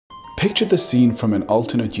Picture the scene from an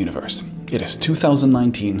alternate universe. It is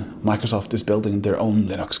 2019, Microsoft is building their own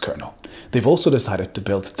Linux kernel. They've also decided to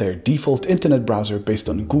build their default internet browser based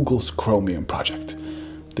on Google's Chromium project.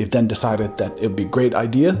 They've then decided that it would be a great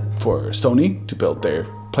idea for Sony to build their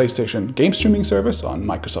PlayStation game streaming service on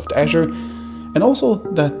Microsoft Azure, and also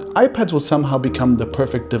that iPads would somehow become the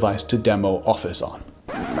perfect device to demo Office on.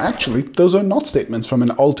 Actually, those are not statements from an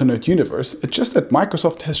alternate universe, it's just that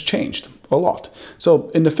Microsoft has changed a lot. So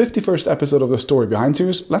in the 51st episode of the Story Behind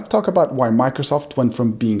series, let's talk about why Microsoft went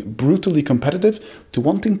from being brutally competitive to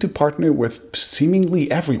wanting to partner with seemingly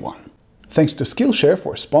everyone. Thanks to Skillshare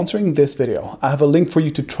for sponsoring this video. I have a link for you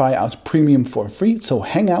to try out Premium for free, so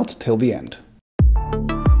hang out till the end.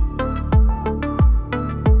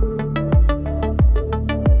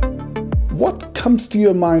 What comes to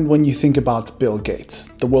your mind when you think about Bill Gates,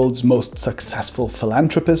 the world's most successful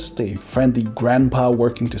philanthropist, a friendly grandpa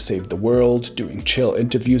working to save the world, doing chill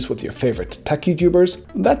interviews with your favorite tech YouTubers?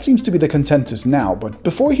 That seems to be the consensus now, but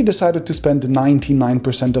before he decided to spend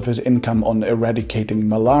 99% of his income on eradicating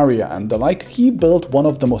malaria and the like, he built one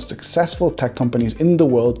of the most successful tech companies in the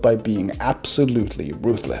world by being absolutely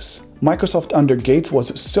ruthless. Microsoft under Gates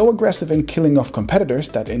was so aggressive in killing off competitors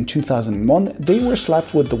that in 2001 they were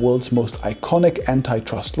slapped with the world's most iconic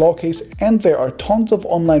antitrust law case, and there are tons of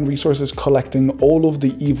online resources collecting all of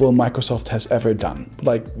the evil Microsoft has ever done,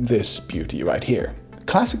 like this beauty right here.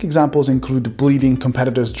 Classic examples include bleeding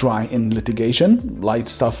competitors dry in litigation, light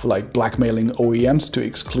stuff like blackmailing OEMs to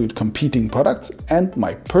exclude competing products, and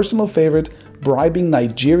my personal favorite, bribing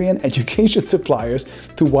Nigerian education suppliers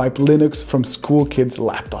to wipe Linux from school kids'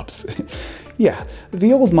 laptops. Yeah,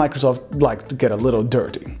 the old Microsoft liked to get a little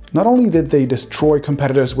dirty. Not only did they destroy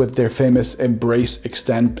competitors with their famous embrace,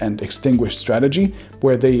 extend, and extinguish strategy,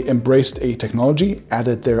 where they embraced a technology,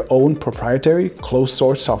 added their own proprietary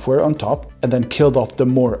closed-source software on top, and then killed off the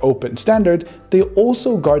more open standard, they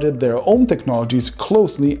also guarded their own technologies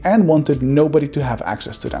closely and wanted nobody to have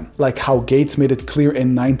access to them. Like how Gates made it clear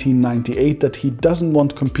in 1998 that he doesn't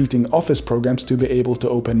want competing Office programs to be able to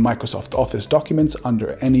open Microsoft Office documents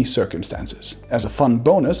under any circumstances. As a fun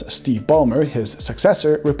bonus, Steve Ballmer, his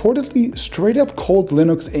successor, reportedly straight up called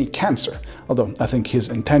Linux a cancer, although I think his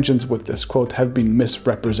intentions with this quote have been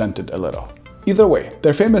misrepresented a little. Either way,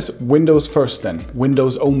 their famous Windows first then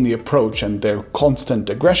Windows only approach and their constant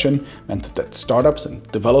aggression meant that startups and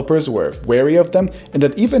developers were wary of them, and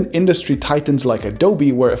that even industry titans like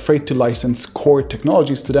Adobe were afraid to license core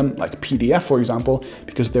technologies to them, like PDF for example,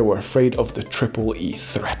 because they were afraid of the EEE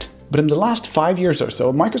threat. But in the last 5 years or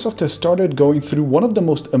so, Microsoft has started going through one of the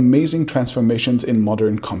most amazing transformations in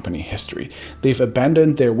modern company history. They've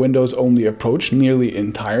abandoned their Windows-only approach nearly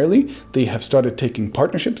entirely, they have started taking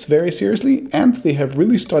partnerships very seriously, and they have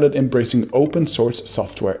really started embracing open-source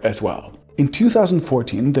software as well. In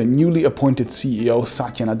 2014, the newly appointed CEO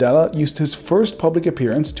Satya Nadella used his first public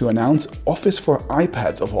appearance to announce Office for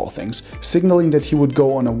iPads of all things, signaling that he would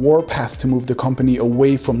go on a warpath to move the company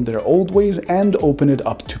away from their old ways and open it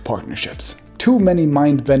up to partnerships. Too many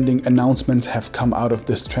mind-bending announcements have come out of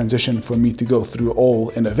this transition for me to go through all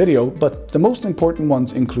in a video, but the most important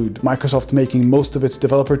ones include Microsoft making most of its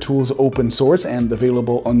developer tools open source and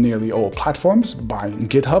available on nearly all platforms, buying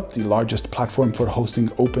GitHub, the largest platform for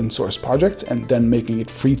hosting open source projects, and then making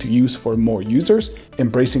it free to use for more users,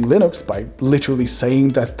 embracing Linux by literally saying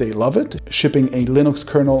that they love it, shipping a Linux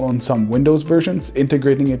kernel on some Windows versions,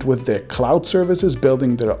 integrating it with their cloud services,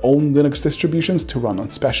 building their own Linux distributions to run on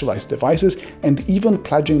specialized devices, and even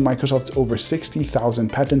pledging Microsoft's over 60,000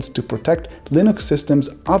 patents to protect Linux systems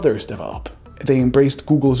others develop. They embraced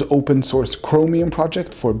Google's open source Chromium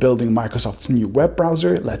project for building Microsoft's new web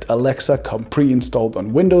browser, let Alexa come pre-installed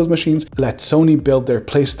on Windows machines, let Sony build their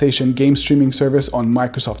PlayStation game streaming service on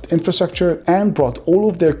Microsoft infrastructure, and brought all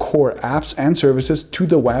of their core apps and services to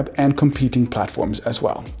the web and competing platforms as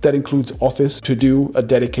well. That includes Office, To Do, a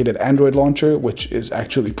dedicated Android launcher, which is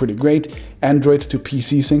actually pretty great, Android to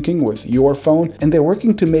PC syncing with your phone, and they're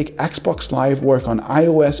working to make Xbox Live work on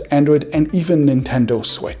iOS, Android, and even Nintendo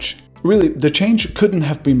Switch. Really, the change couldn't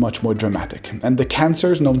have been much more dramatic, and the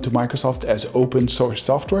cancers known to Microsoft as open source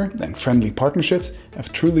software and friendly partnerships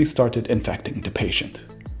have truly started infecting the patient.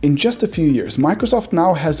 In just a few years, Microsoft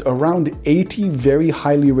now has around 80 very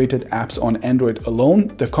highly rated apps on Android alone.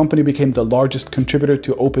 The company became the largest contributor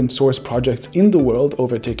to open source projects in the world,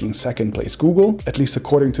 overtaking second place Google, at least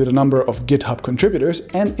according to the number of GitHub contributors,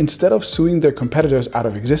 and instead of suing their competitors out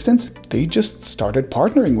of existence, they just started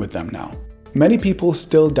partnering with them now. Many people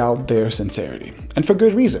still doubt their sincerity, and for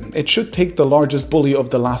good reason. It should take the largest bully of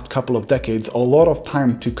the last couple of decades a lot of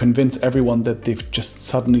time to convince everyone that they've just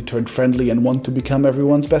suddenly turned friendly and want to become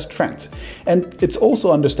everyone's best friends. And it's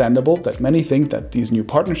also understandable that many think that these new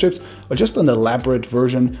partnerships are just an elaborate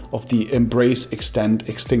version of the embrace, extend,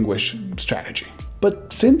 extinguish strategy.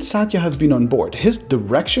 But since Satya has been on board, his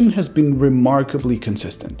direction has been remarkably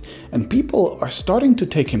consistent, and people are starting to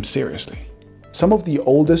take him seriously. Some of the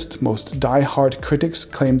oldest, most die-hard critics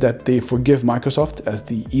claim that they forgive Microsoft as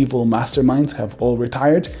the evil masterminds have all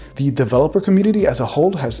retired. The developer community as a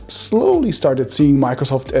whole has slowly started seeing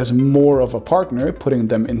Microsoft as more of a partner, putting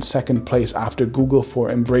them in second place after Google for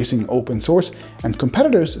embracing open source, and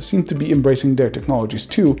competitors seem to be embracing their technologies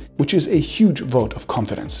too, which is a huge vote of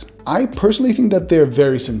confidence. I personally think that they're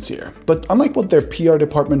very sincere, but unlike what their PR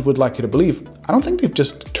department would like you to believe, I don't think they've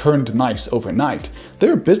just turned nice overnight.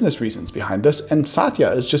 There are business reasons behind this, and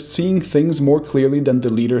Satya is just seeing things more clearly than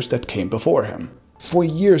the leaders that came before him. For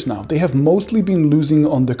years now, they have mostly been losing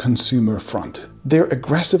on the consumer front. Their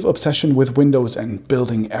aggressive obsession with Windows and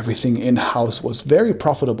building everything in-house was very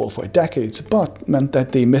profitable for decades, but meant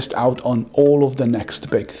that they missed out on all of the next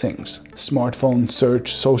big things. Smartphone,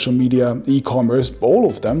 search, social media, e-commerce, all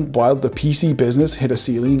of them, while the PC business hit a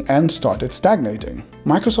ceiling and started stagnating.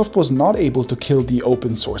 Microsoft was not able to kill the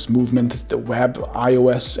open source movement, the web,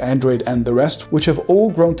 iOS, Android, and the rest, which have all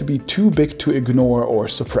grown to be too big to ignore or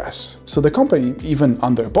suppress. So the company, even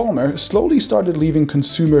under Ballmer, slowly started leaving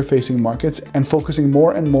consumer-facing markets and focusing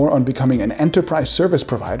more and more on becoming an enterprise service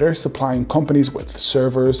provider, supplying companies with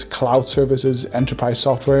servers, cloud services, enterprise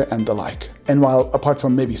software, and the like. And while, apart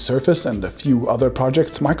from maybe Surface and a few other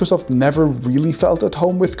projects, Microsoft never really felt at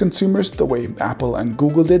home with consumers the way Apple and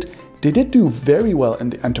Google did, they did do very well in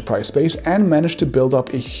the enterprise space and managed to build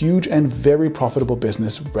up a huge and very profitable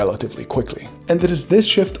business relatively quickly. And it is this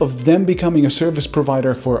shift of them becoming a service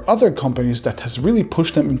provider for other companies that has really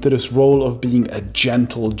pushed them into this role of being a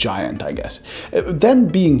gentle giant, I guess. Them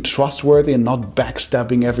being trustworthy and not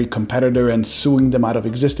backstabbing every competitor and suing them out of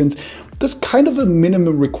existence, that's kind of a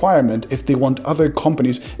minimum requirement if they want other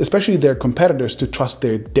companies, especially their competitors, to trust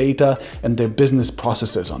their data and their business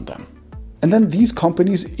processes on them. And then these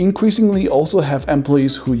companies increasingly also have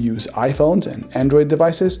employees who use iPhones and Android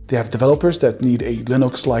devices. They have developers that need a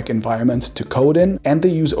Linux-like environment to code in, and they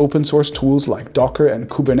use open source tools like Docker and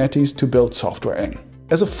Kubernetes to build software in.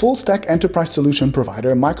 As a full-stack enterprise solution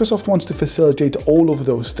provider, Microsoft wants to facilitate all of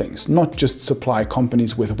those things, not just supply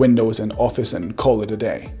companies with Windows and Office and call it a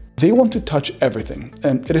day. They want to touch everything,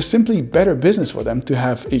 and it is simply better business for them to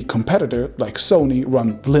have a competitor like Sony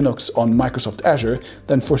run Linux on Microsoft Azure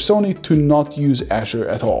than for Sony to not use Azure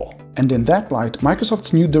at all. And in that light,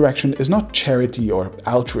 Microsoft's new direction is not charity or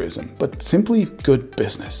altruism, but simply good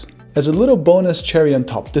business. As a little bonus cherry on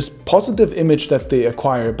top, this positive image that they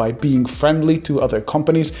acquire by being friendly to other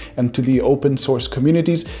companies and to the open source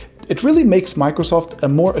communities, it really makes Microsoft a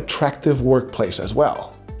more attractive workplace as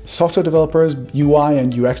well. Software developers, UI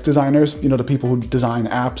and UX designers, the people who design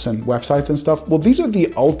apps and websites and stuff, well, these are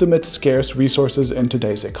the ultimate scarce resources in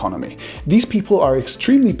today's economy. These people are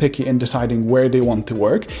extremely picky in deciding where they want to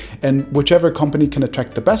work, and whichever company can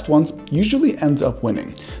attract the best ones usually ends up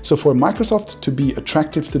winning. So for Microsoft to be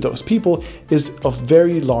attractive to those people is of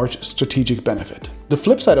very large strategic benefit. The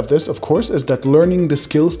flip side of this, of course, is that learning the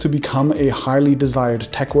skills to become a highly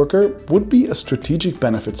desired tech worker would be a strategic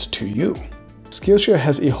benefit to you. Skillshare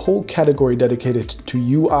has a whole category dedicated to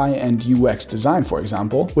UI and UX design, for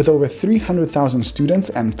example, with over 300,000 students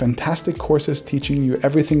and fantastic courses teaching you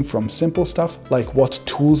everything from simple stuff like what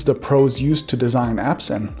tools the pros use to design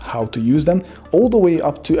apps and how to use them, all the way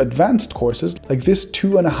up to advanced courses like this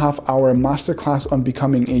 2.5-hour masterclass on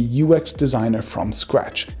becoming a UX designer from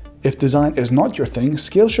scratch. If design is not your thing,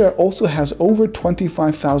 Skillshare also has over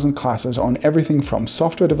 25,000 classes on everything from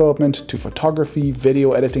software development to photography,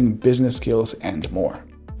 video editing, business skills, and more.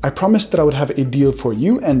 I promised that I would have a deal for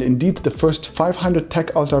you, and indeed the first 500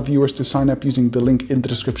 TechAltar viewers to sign up using the link in the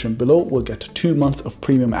description below will get 2 months of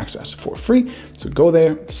premium access for free. So go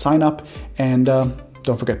there, sign up, and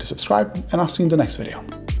don't forget to subscribe, and I'll see you in the next video.